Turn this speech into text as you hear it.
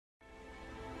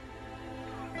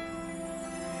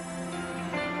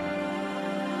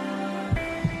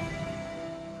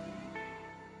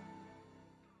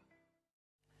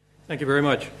Thank you very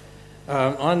much.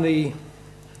 In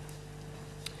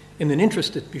an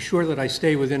interest to be sure that I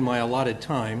stay within my allotted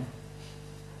time,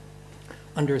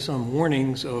 under some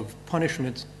warnings of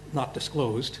punishments not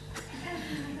disclosed,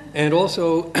 and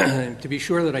also to be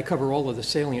sure that I cover all of the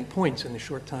salient points in the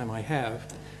short time I have,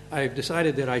 I've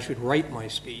decided that I should write my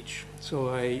speech. So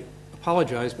I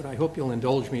apologize, but I hope you'll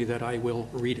indulge me that I will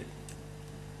read it.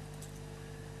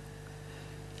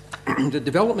 The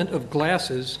development of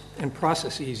glasses and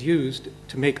processes used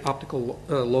to make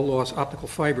low-loss optical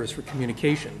fibers for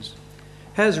communications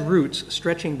has roots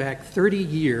stretching back 30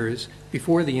 years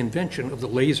before the invention of the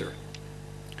laser.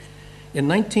 In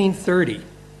 1930,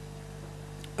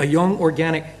 a young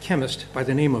organic chemist by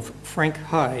the name of Frank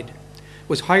Hyde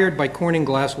was hired by Corning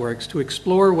Glass Works to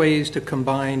explore ways to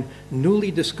combine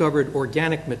newly discovered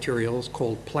organic materials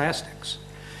called plastics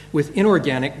with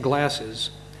inorganic glasses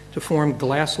to form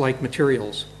glass-like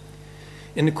materials.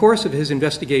 In the course of his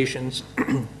investigations,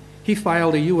 he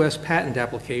filed a U.S. patent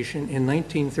application in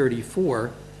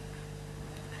 1934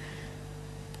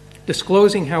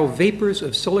 disclosing how vapors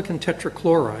of silicon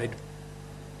tetrachloride,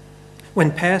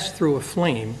 when passed through a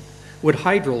flame, would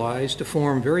hydrolyze to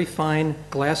form very fine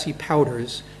glassy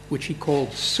powders, which he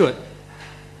called soot,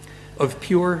 of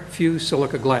pure fused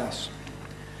silica glass.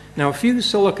 Now, fused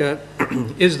silica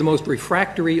is the most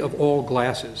refractory of all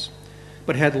glasses,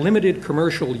 but had limited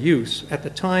commercial use at the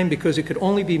time because it could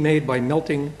only be made by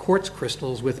melting quartz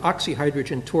crystals with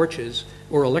oxyhydrogen torches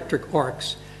or electric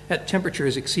arcs at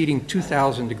temperatures exceeding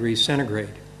 2,000 degrees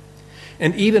centigrade.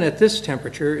 And even at this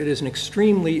temperature, it is an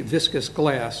extremely viscous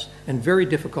glass and very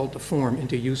difficult to form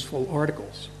into useful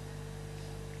articles.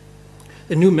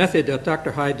 The new method that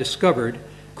Dr. Hyde discovered,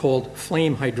 called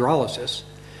flame hydrolysis,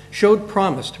 showed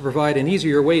promise to provide an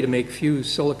easier way to make fused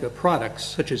silica products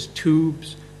such as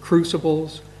tubes,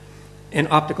 crucibles, and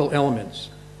optical elements.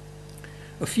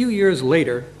 A few years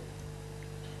later,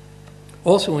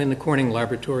 also in the Corning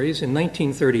laboratories in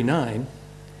 1939,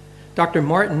 Dr.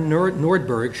 Martin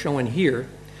Nordberg, shown here,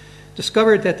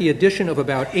 discovered that the addition of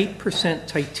about 8%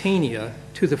 titania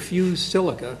to the fused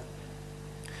silica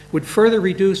would further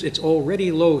reduce its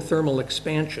already low thermal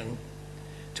expansion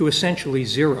to essentially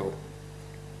zero.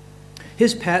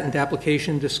 His patent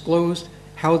application disclosed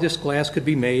how this glass could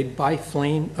be made by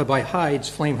Hyde's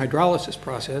flame hydrolysis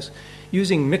process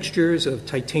using mixtures of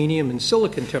titanium and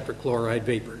silicon tetrachloride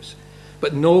vapors,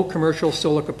 but no commercial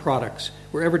silica products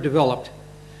were ever developed,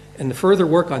 and the further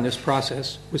work on this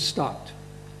process was stopped.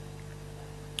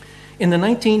 In the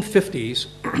 1950s,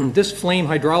 this flame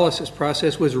hydrolysis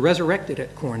process was resurrected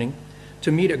at Corning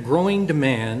to meet a growing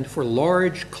demand for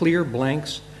large, clear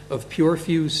blanks of pure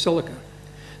fused silica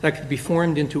that could be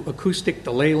formed into acoustic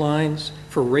delay lines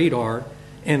for radar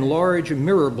and large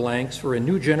mirror blanks for a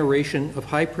new generation of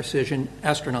high-precision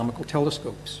astronomical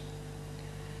telescopes.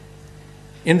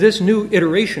 In this new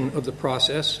iteration of the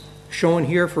process, shown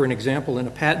here for an example in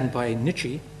a patent by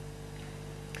Nichi,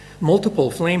 multiple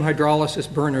flame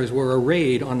hydrolysis burners were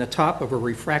arrayed on the top of a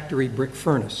refractory brick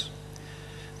furnace.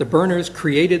 The burners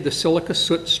created the silica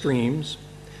soot streams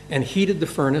and heated the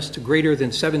furnace to greater than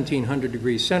 1,700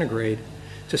 degrees centigrade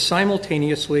to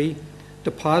simultaneously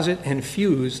deposit and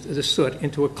fuse the soot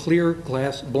into a clear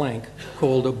glass blank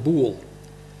called a boule,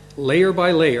 layer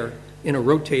by layer in a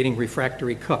rotating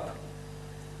refractory cup.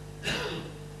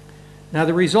 Now,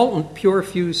 the resultant pure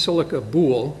fused silica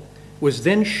boule was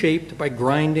then shaped by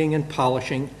grinding and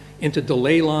polishing into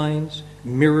delay lines,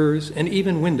 mirrors, and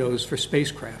even windows for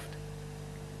spacecraft.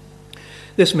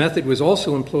 This method was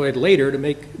also employed later to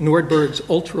make Nordberg's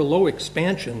ultra-low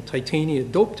expansion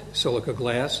titania-doped silica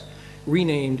glass,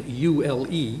 renamed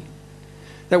ULE,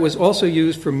 that was also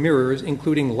used for mirrors,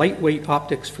 including lightweight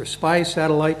optics for spy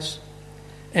satellites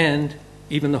and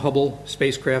even the Hubble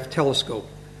spacecraft telescope,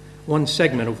 one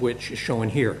segment of which is shown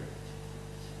here.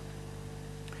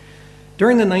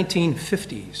 During the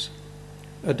 1950s,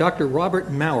 Dr. Robert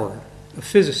Maurer, a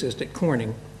physicist at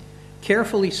Corning,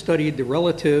 carefully studied the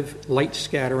relative light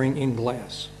scattering in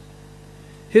glass.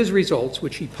 His results,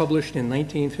 which he published in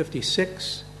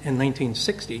 1956 and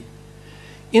 1960,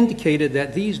 indicated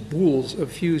that these boules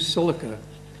of fused silica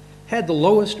had the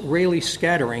lowest Rayleigh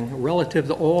scattering relative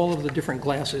to all of the different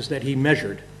glasses that he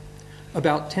measured,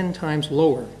 about 10 times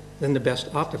lower than the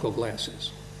best optical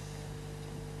glasses.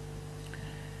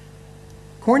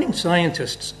 Corning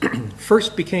scientists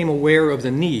first became aware of the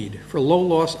need for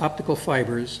low-loss optical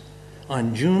fibers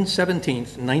on June 17,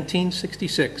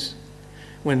 1966,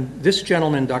 when this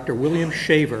gentleman, Dr. William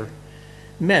Shaver,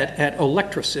 met at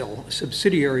Electrosil, a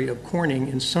subsidiary of Corning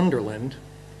in Sunderland,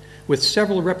 with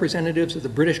several representatives of the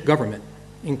British government,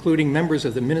 including members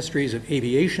of the Ministries of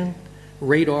Aviation,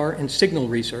 radar, and signal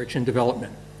research and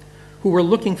development, who were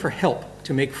looking for help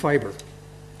to make fiber.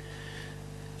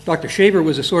 Dr. Shaver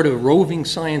was a sort of roving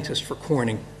scientist for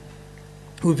Corning,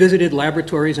 who visited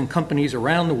laboratories and companies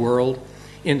around the world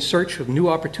in search of new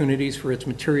opportunities for its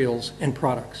materials and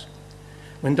products.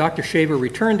 When Dr. Shaver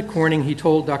returned to Corning, he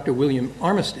told Dr. William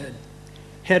Armistead,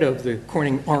 head of the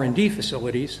Corning R&D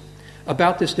facilities,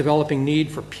 about this developing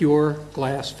need for pure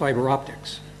glass fiber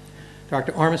optics.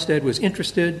 Dr. Armistead was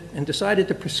interested and decided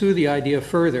to pursue the idea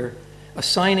further,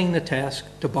 assigning the task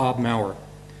to Bob Maurer,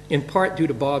 in part due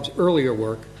to Bob's earlier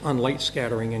work on light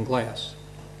scattering in glass.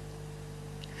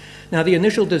 Now, the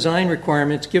initial design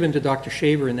requirements given to Dr.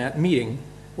 Shaver in that meeting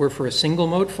were for a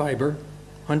single-mode fiber,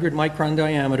 100-micron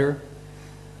diameter,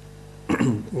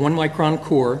 1-micron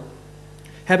core,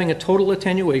 having a total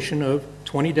attenuation of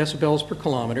 20 decibels per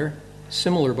kilometer,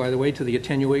 similar, by the way, to the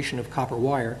attenuation of copper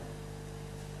wire.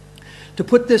 To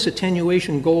put this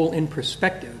attenuation goal in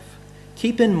perspective,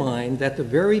 keep in mind that the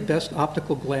very best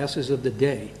optical glasses of the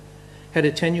day had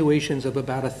attenuations of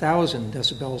about 1,000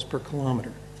 decibels per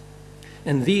kilometer,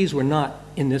 and these were not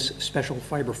in this special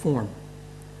fiber form.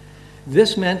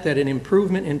 This meant that an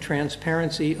improvement in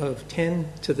transparency of 10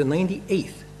 to the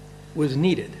 98th was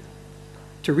needed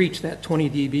to reach that 20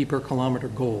 dB per kilometer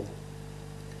goal.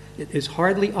 It is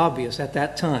hardly obvious at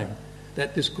that time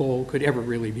that this goal could ever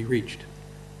really be reached.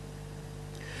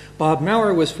 Bob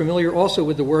Maurer was familiar also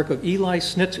with the work of Eli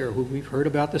Snitzer, who we've heard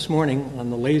about this morning on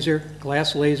the laser,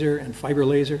 glass laser, and fiber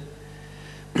laser.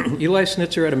 Eli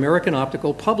Snitzer at American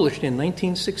Optical published in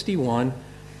 1961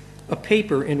 a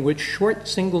paper in which short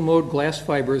single-mode glass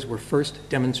fibers were first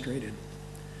demonstrated.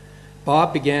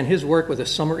 Bob began his work with a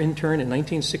summer intern in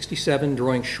 1967,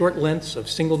 drawing short lengths of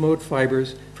single-mode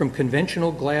fibers from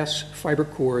conventional glass fiber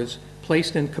cores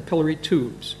placed in capillary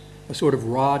tubes, a sort of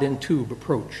rod-and-tube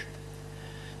approach.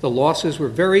 The losses were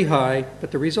very high,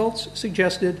 but the results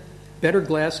suggested better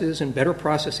glasses and better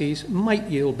processes might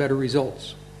yield better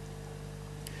results.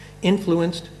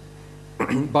 Influenced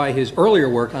by his earlier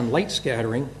work on light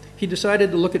scattering, he decided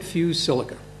to look at fused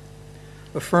silica.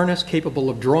 A furnace capable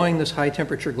of drawing this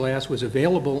high-temperature glass was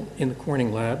available in the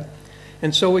Corning lab,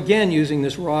 and so again, using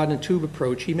this rod-and-tube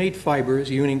approach, he made fibers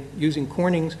using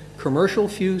Corning's commercial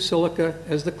fused silica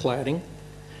as the cladding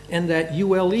and that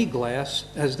ULE glass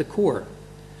as the core,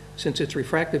 since its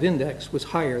refractive index was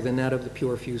higher than that of the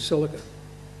pure fused silica.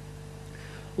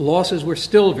 Losses were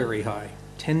still very high,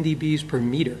 10 dBs per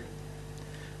meter,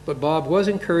 but Bob was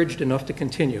encouraged enough to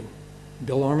continue.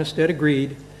 Bill Armistead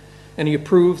agreed, and he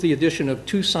approved the addition of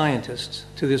 2 scientists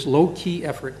to this low-key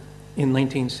effort in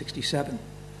 1967.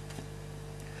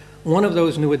 One of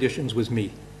those new additions was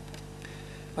me.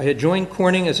 I had joined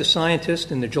Corning as a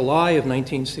scientist in the July of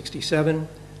 1967,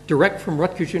 direct from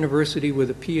Rutgers University with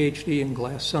a PhD in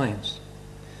glass science.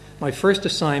 My first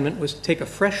assignment was to take a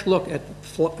fresh look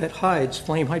at Hyde's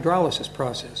flame hydrolysis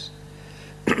process,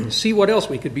 see what else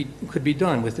could be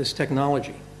done with this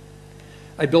technology.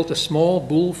 I built a small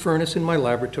Boule furnace in my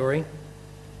laboratory,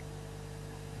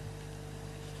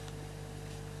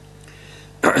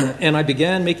 and I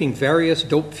began making various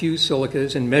dope-fused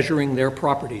silicas and measuring their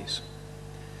properties.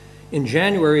 In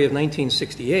January of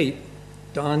 1968,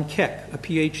 Don Keck, a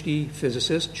PhD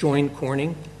physicist, joined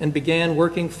Corning and began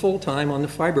working full-time on the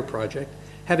fiber project,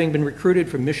 having been recruited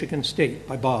from Michigan State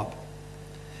by Bob.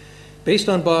 Based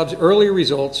on Bob's earlier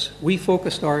results, we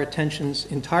focused our attentions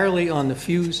entirely on the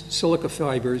fused silica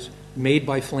fibers made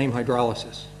by flame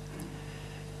hydrolysis.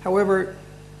 However,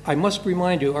 I must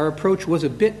remind you, our approach was a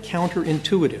bit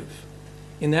counterintuitive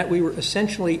in that we were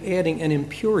essentially adding an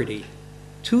impurity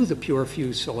to the pure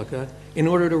fused silica in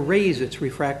order to raise its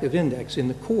refractive index in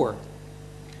the core.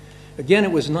 Again,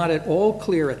 it was not at all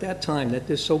clear at that time that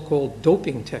this so-called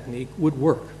doping technique would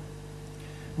work.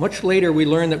 Much later, we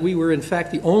learned that we were, in fact,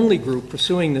 the only group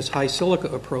pursuing this high silica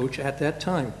approach at that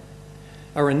time.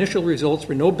 Our initial results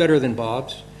were no better than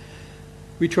Bob's.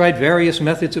 We tried various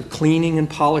methods of cleaning and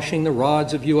polishing the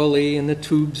rods of ULE and the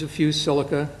tubes of fused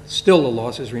silica. Still, the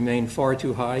losses remained far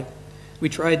too high. We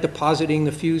tried depositing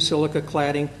the fused silica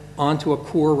cladding onto a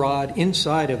core rod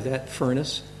inside of that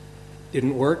furnace.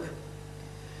 Didn't work.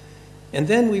 And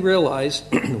then we realized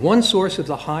one source of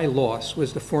the high loss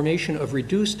was the formation of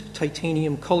reduced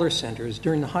titanium color centers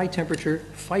during the high-temperature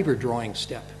fiber drawing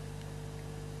step.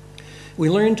 We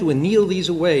learned to anneal these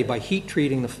away by heat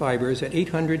treating the fibers at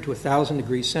 800 to 1,000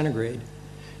 degrees centigrade,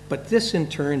 but this in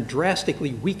turn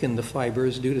drastically weakened the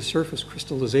fibers due to surface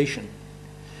crystallization.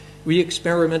 We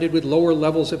experimented with lower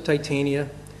levels of titania.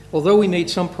 Although we made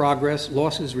some progress,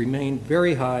 losses remained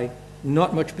very high,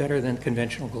 not much better than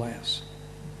conventional glass.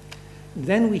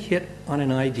 Then we hit on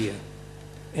an idea,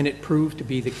 and it proved to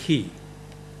be the key.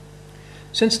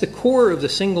 Since the core of the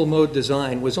single-mode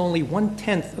design was only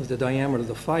 1/10 of the diameter of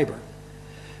the fiber,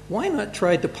 why not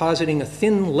try depositing a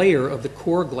thin layer of the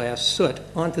core glass soot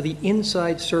onto the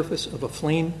inside surface of a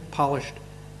flame-polished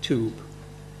tube?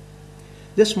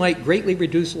 This might greatly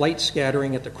reduce light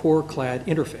scattering at the core-clad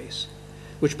interface,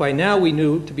 which by now we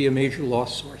knew to be a major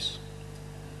loss source.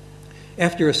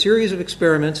 After a series of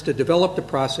experiments to develop the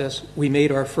process, we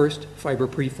made our first fiber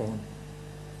preform.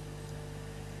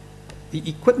 The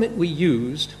equipment we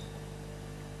used,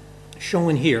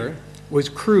 shown here, was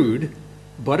crude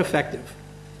but effective.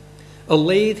 A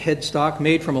lathe headstock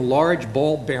made from a large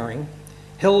ball bearing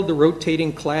held the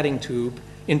rotating cladding tube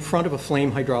in front of a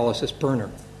flame hydrolysis burner.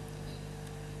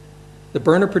 The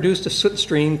burner produced a soot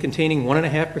stream containing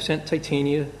 1.5%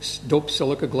 titanium doped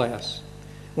silica glass.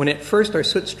 When at first our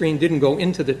soot stream didn't go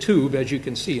into the tube, as you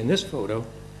can see in this photo,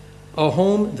 a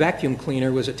home vacuum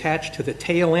cleaner was attached to the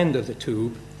tail end of the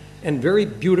tube and very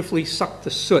beautifully sucked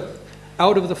the soot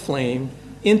out of the flame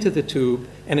into the tube,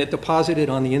 and it deposited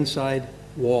on the inside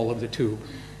wall of the tube.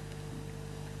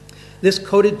 This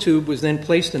coated tube was then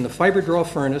placed in the fiber draw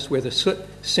furnace where the soot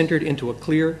sintered into a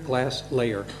clear glass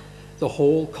layer. The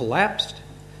whole collapsed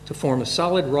to form a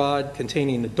solid rod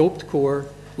containing the doped core,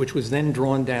 which was then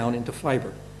drawn down into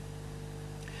fiber.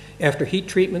 After heat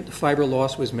treatment, the fiber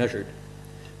loss was measured.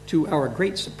 To our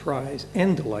great surprise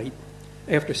and delight,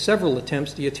 after several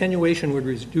attempts, the attenuation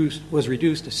was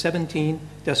reduced to 17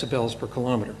 decibels per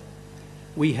kilometer.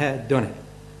 We had done it.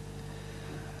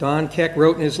 Don Keck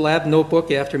wrote in his lab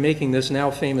notebook after making this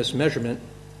now famous measurement,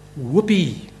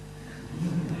 "Whoopee!"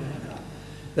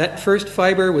 That first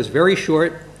fiber was very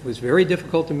short. It was very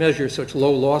difficult to measure such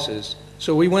low losses,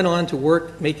 so we went on to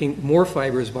work making more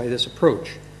fibers by this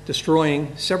approach,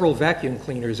 destroying several vacuum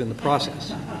cleaners in the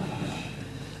process.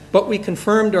 But we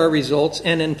confirmed our results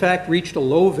and in fact reached a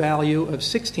low value of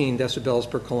 16 decibels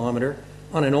per kilometer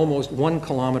on an almost 1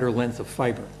 kilometer length of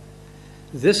fiber.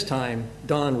 This time,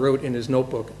 Don wrote in his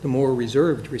notebook the more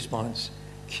reserved response,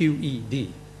 QED,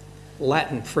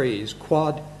 Latin phrase,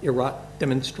 quod erat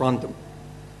demonstrandum,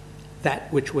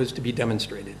 that which was to be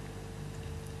demonstrated.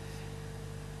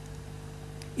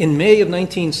 In May of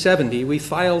 1970, we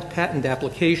filed patent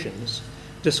applications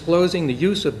disclosing the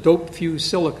use of doped fused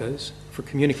silicas for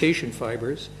communication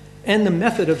fibers and the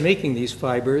method of making these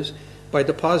fibers by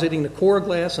depositing the core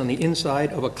glass on the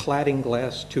inside of a cladding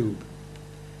glass tube.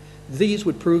 These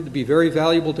would prove to be very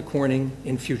valuable to Corning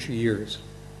in future years.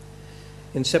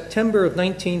 In September of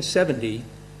 1970,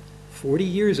 40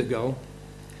 years ago,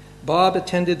 Bob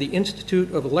attended the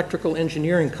Institute of Electrical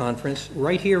Engineering conference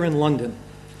right here in London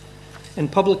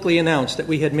and publicly announced that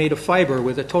we had made a fiber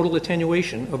with a total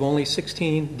attenuation of only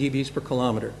 16 dBs per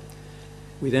kilometer.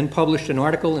 We then published an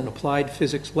article in Applied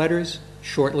Physics Letters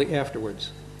shortly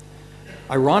afterwards.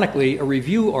 Ironically, a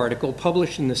review article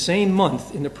published in the same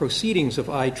month in the Proceedings of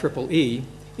IEEE,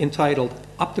 entitled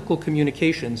Optical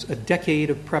Communications, A Decade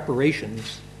of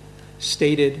Preparations,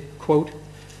 stated, quote,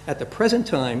 "At the present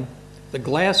time, the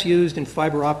glass used in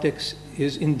fiber optics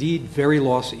is indeed very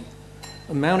lossy,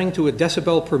 amounting to a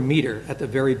decibel per meter at the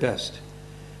very best,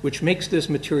 which makes this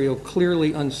material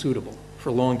clearly unsuitable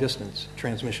for long-distance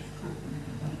transmission."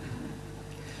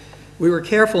 We were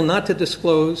careful not to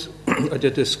disclose or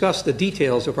to discuss the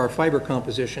details of our fiber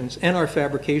compositions and our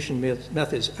fabrication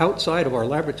methods outside of our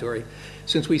laboratory,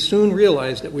 since we soon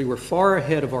realized that we were far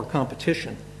ahead of our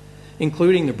competition,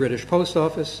 including the British Post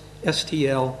Office,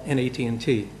 STL, and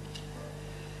AT&T.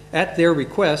 At their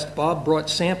request, Bob brought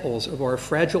samples of our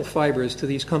fragile fibers to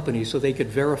these companies so they could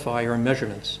verify our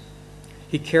measurements.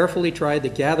 He carefully tried to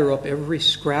gather up every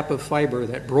scrap of fiber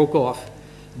that broke off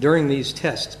during these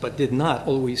tests, but did not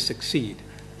always succeed.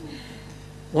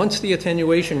 Once the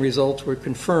attenuation results were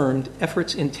confirmed,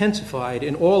 efforts intensified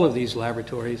in all of these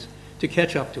laboratories to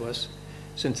catch up to us,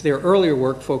 since their earlier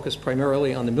work focused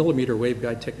primarily on the millimeter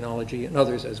waveguide technology and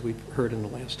others, as we've heard in the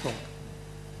last talk.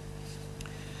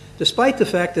 Despite the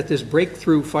fact that this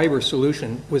breakthrough fiber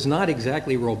solution was not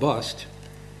exactly robust,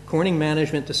 Corning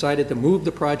management decided to move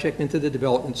the project into the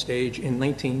development stage in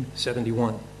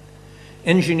 1971.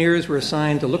 Engineers were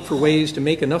assigned to look for ways to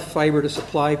make enough fiber to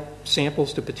supply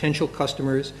samples to potential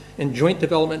customers and joint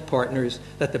development partners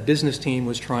that the business team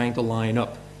was trying to line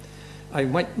up. I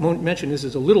might mention this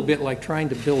is a little bit like trying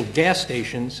to build gas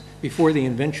stations before the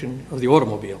invention of the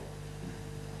automobile.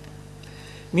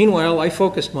 Meanwhile, I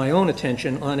focused my own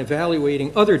attention on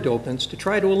evaluating other dopants to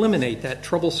try to eliminate that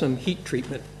troublesome heat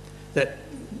treatment that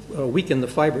weakened the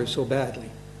fibers so badly.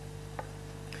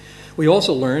 We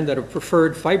also learned that a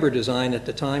preferred fiber design at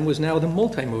the time was now the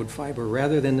multi-mode fiber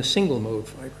rather than the single-mode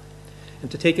fiber,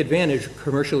 and to take advantage of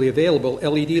commercially available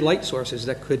LED light sources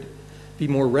that could be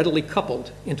more readily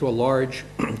coupled into a large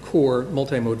core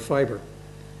multimode fiber.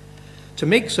 To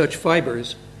make such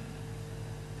fibers,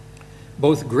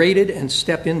 both graded and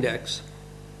step index,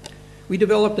 we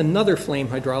developed another flame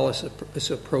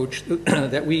hydrolysis approach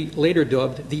that we later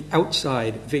dubbed the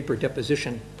outside vapor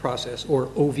deposition process, or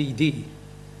OVD.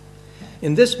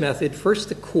 In this method, first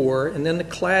the core and then the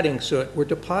cladding soot were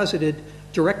deposited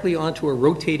directly onto a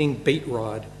rotating bait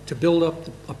rod to build up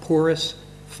a porous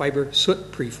fiber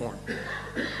soot preform.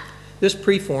 This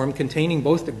preform, containing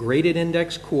both the graded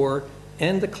index core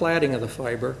and the cladding of the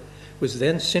fiber, was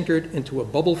then sintered into a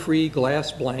bubble-free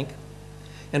glass blank,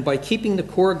 and by keeping the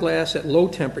core glass at low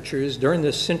temperatures during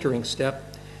this sintering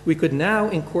step, we could now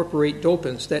incorporate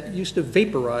dopants that used to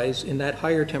vaporize in that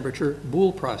higher temperature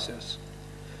Boule process.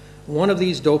 One of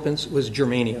these dopants was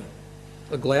germania,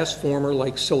 a glass former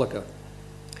like silica.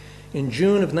 In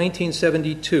June of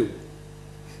 1972,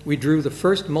 we drew the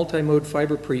first multimode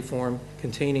fiber preform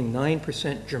containing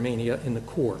 9% germania in the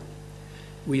core.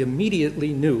 We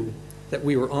immediately knew that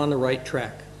we were on the right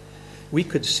track. We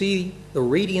could see the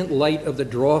radiant light of the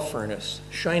draw furnace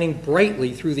shining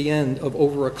brightly through the end of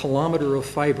over a kilometer of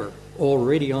fiber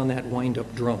already on that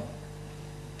wind-up drum.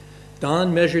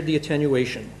 Don measured the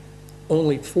attenuation,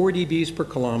 only 4 dBs per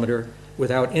kilometer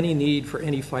without any need for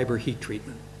any fiber heat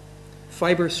treatment.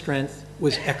 Fiber strength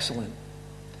was excellent.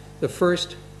 The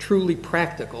first truly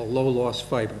practical low-loss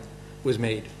fiber was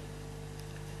made.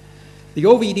 The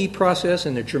OVD process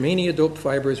and the germania-doped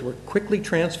fibers were quickly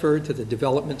transferred to the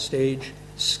development stage,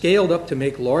 scaled up to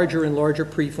make larger and larger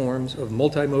preforms of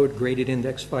multimode graded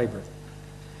index fiber.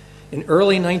 In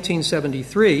early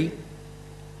 1973,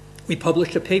 we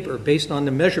published a paper based on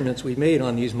the measurements we made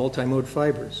on these multimode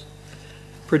fibers,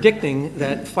 predicting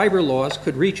that fiber loss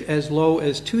could reach as low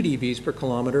as 2 dBs per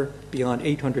kilometer beyond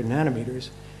 800 nanometers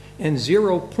and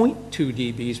 0.2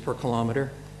 dBs per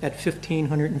kilometer at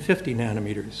 1550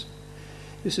 nanometers.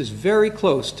 This is very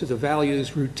close to the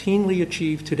values routinely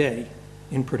achieved today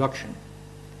in production.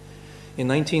 In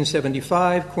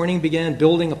 1975, Corning began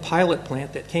building a pilot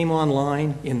plant that came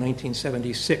online in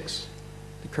 1976.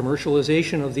 The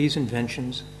commercialization of these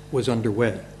inventions was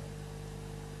underway.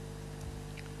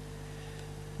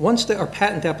 Once our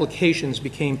patent applications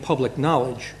became public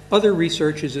knowledge, other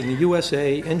researchers in the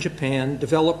USA and Japan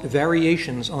developed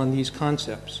variations on these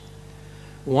concepts.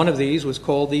 One of these was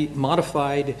called the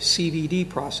modified CVD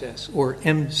process, or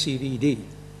MCVD,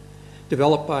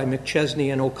 developed by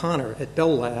McChesney and O'Connor at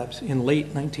Bell Labs in late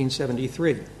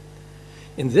 1973.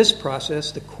 In this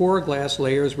process, the core glass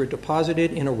layers were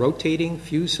deposited in a rotating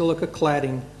fused silica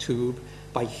cladding tube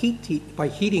by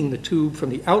heating the tube from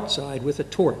the outside with a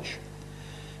torch.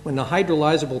 When the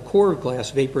hydrolyzable core glass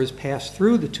vapors passed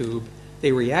through the tube,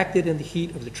 they reacted in the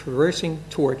heat of the traversing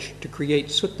torch to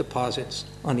create soot deposits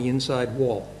on the inside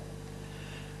wall.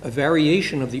 A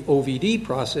variation of the OVD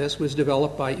process was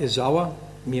developed by Izawa,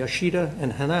 Miyashita,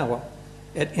 and Hanawa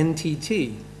at NTT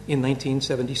in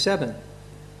 1977.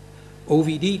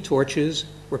 OVD torches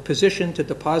were positioned to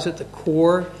deposit the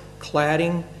core,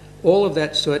 cladding, all of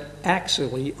that soot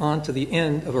axially onto the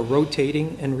end of a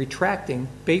rotating and retracting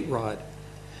bait rod.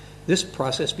 This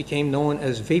process became known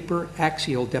as vapor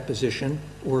axial deposition,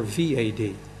 or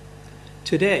VAD.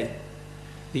 Today,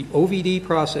 the OVD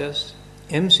process,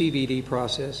 MCVD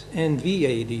process, and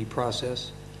VAD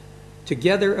process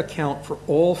together account for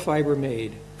all fiber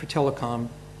made for telecom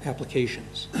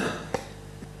applications.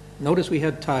 Notice we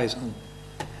have ties on.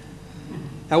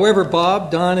 However,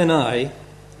 Bob, Don, and I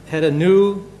had a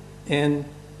new and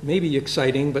maybe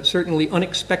exciting, but certainly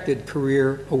unexpected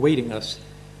career awaiting us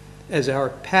once our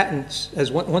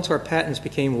patents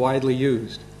became widely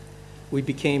used. We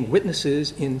became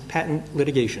witnesses in patent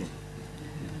litigation.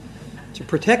 To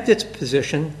protect its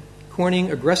position,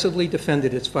 Corning aggressively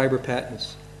defended its fiber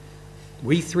patents.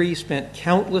 We three spent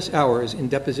countless hours in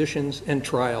depositions and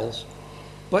trials,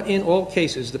 but in all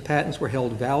cases, the patents were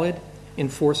held valid,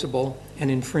 enforceable, and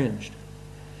infringed.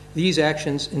 These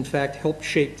actions, in fact, helped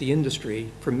shape the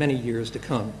industry for many years to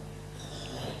come.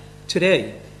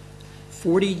 Today,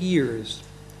 40 years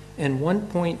and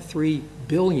 1.3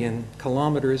 billion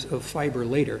kilometers of fiber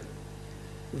later,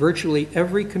 virtually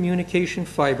every communication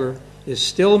fiber is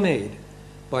still made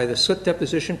by the soot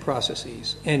deposition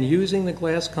processes and using the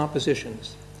glass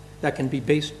compositions that can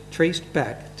be traced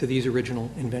back to these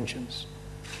original inventions.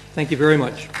 Thank you very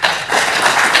much.